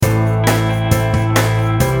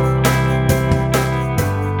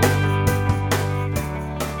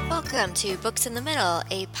Welcome to Books in the Middle,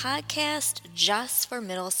 a podcast just for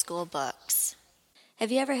middle school books.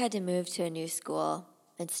 Have you ever had to move to a new school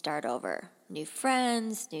and start over? New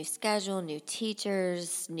friends, new schedule, new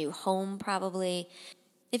teachers, new home probably.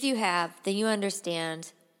 If you have, then you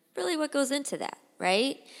understand really what goes into that,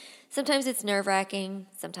 right? Sometimes it's nerve-wracking,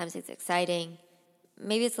 sometimes it's exciting,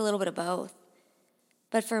 maybe it's a little bit of both.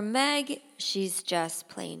 But for Meg, she's just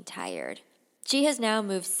plain tired. She has now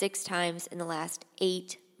moved 6 times in the last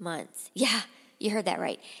 8 months. Yeah, you heard that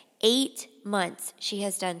right. 8 months she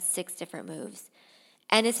has done 6 different moves.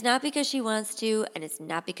 And it's not because she wants to, and it's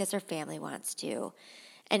not because her family wants to.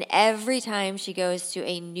 And every time she goes to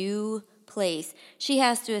a new place, she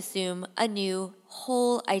has to assume a new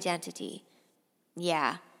whole identity.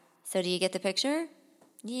 Yeah. So do you get the picture?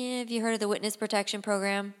 Yeah, have you heard of the Witness Protection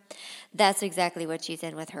Program? That's exactly what she's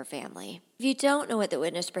in with her family. If you don't know what the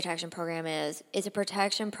Witness Protection Program is, it's a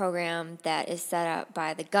protection program that is set up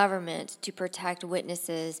by the government to protect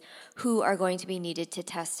witnesses who are going to be needed to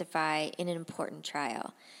testify in an important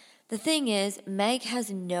trial. The thing is, Meg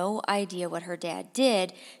has no idea what her dad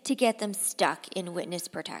did to get them stuck in witness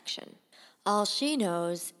protection. All she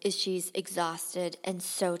knows is she's exhausted and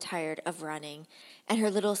so tired of running, and her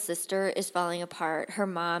little sister is falling apart. Her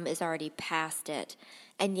mom is already past it,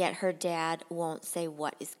 and yet her dad won't say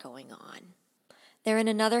what is going on. They're in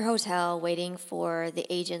another hotel waiting for the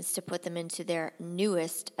agents to put them into their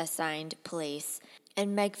newest assigned place,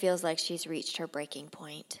 and Meg feels like she's reached her breaking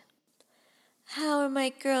point. "How are my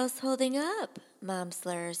girls holding up?" Mom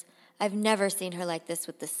slurs. "I've never seen her like this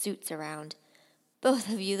with the suits around. Both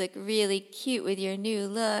of you look really cute with your new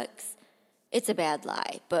looks." It's a bad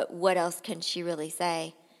lie, but what else can she really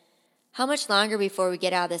say? "How much longer before we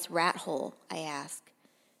get out of this rat hole?" I ask.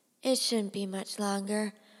 "It shouldn't be much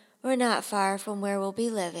longer. We're not far from where we'll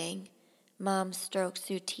be living." Mom strokes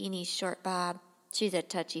Sutini's short bob. She's a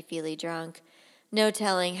touchy-feely drunk. No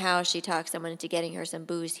telling how she talks someone into getting her some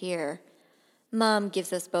booze here. Mom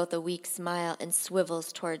gives us both a weak smile and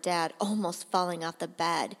swivels toward Dad, almost falling off the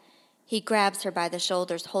bed. He grabs her by the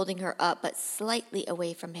shoulders, holding her up but slightly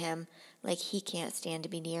away from him, like he can't stand to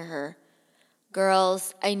be near her.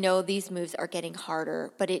 "Girls, I know these moves are getting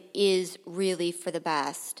harder, but it is really for the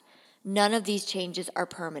best. None of these changes are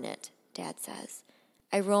permanent," Dad says.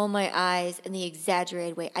 I roll my eyes in the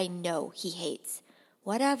exaggerated way I know he hates.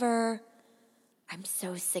 "Whatever." I'm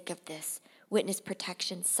so sick of this. Witness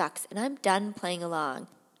protection sucks, and I'm done playing along.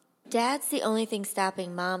 Dad's the only thing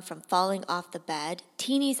stopping Mom from falling off the bed.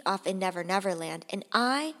 Teeny's off in Never Never Land, and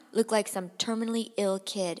I look like some terminally ill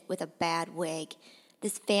kid with a bad wig.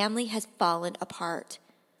 This family has fallen apart.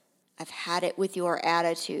 "I've had it with your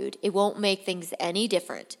attitude. It won't make things any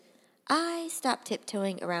different." I stopped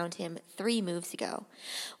tiptoeing around him 3 moves ago.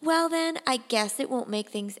 "Well then, I guess it won't make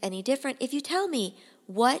things any different if you tell me,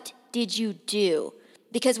 what did you do?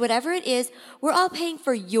 Because whatever it is, we're all paying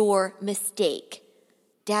for your mistake."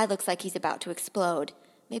 Dad looks like he's about to explode.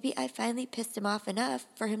 Maybe I finally pissed him off enough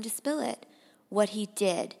for him to spill it. What he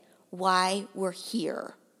did. Why we're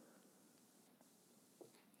here.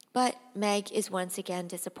 But Meg is once again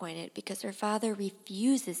disappointed because her father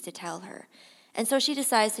refuses to tell her. And so she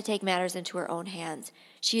decides to take matters into her own hands.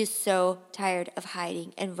 She is so tired of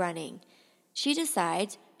hiding and running. She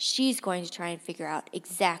decides she's going to try and figure out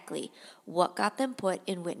exactly what got them put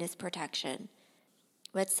in witness protection.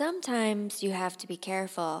 But sometimes you have to be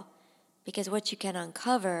careful, because what you can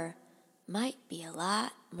uncover might be a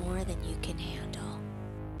lot more than you can handle.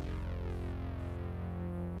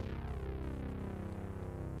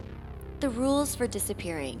 The Rules for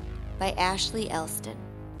Disappearing by Ashley Elston.